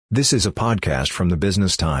This is a podcast from the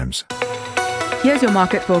Business Times. Here's your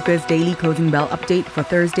Market Focus Daily Closing Bell update for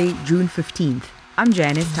Thursday, June 15th. I'm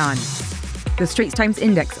Janice Tan. The Straits Times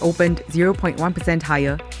Index opened 0.1%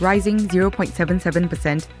 higher, rising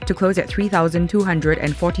 0.77% to close at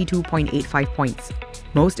 3,242.85 points.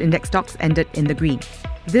 Most index stocks ended in the green.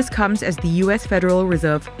 This comes as the US Federal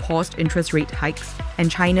Reserve paused interest rate hikes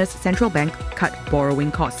and China's central bank cut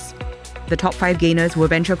borrowing costs. The top 5 gainers were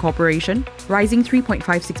Venture Corporation, rising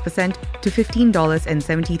 3.56% to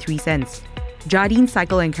 $15.73. Jardine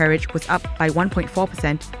Cycle & Carriage was up by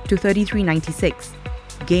 1.4% to $33.96.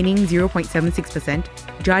 Gaining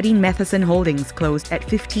 0.76%, Jardine Matheson Holdings closed at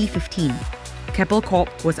 $50.15. Keppel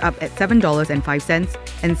Corp was up at $7.05,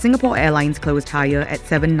 and Singapore Airlines closed higher at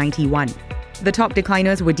 $7.91. The top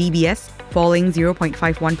decliners were DBS, falling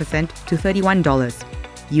 0.51% to $31.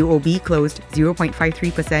 UOB closed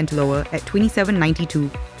 0.53% lower at $27.92,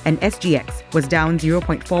 and SGX was down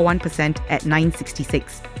 0.41% at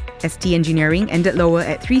 $9.66. ST Engineering ended lower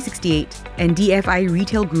at $3.68, and DFI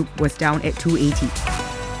Retail Group was down at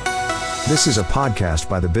 $2.80. This is a podcast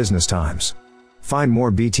by the Business Times. Find more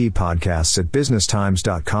BT podcasts at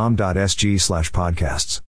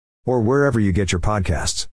businesstimes.com.sg/podcasts or wherever you get your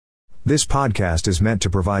podcasts. This podcast is meant to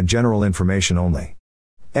provide general information only.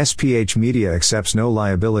 SPH Media accepts no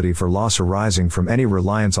liability for loss arising from any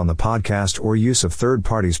reliance on the podcast or use of third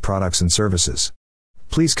parties' products and services.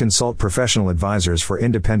 Please consult professional advisors for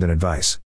independent advice.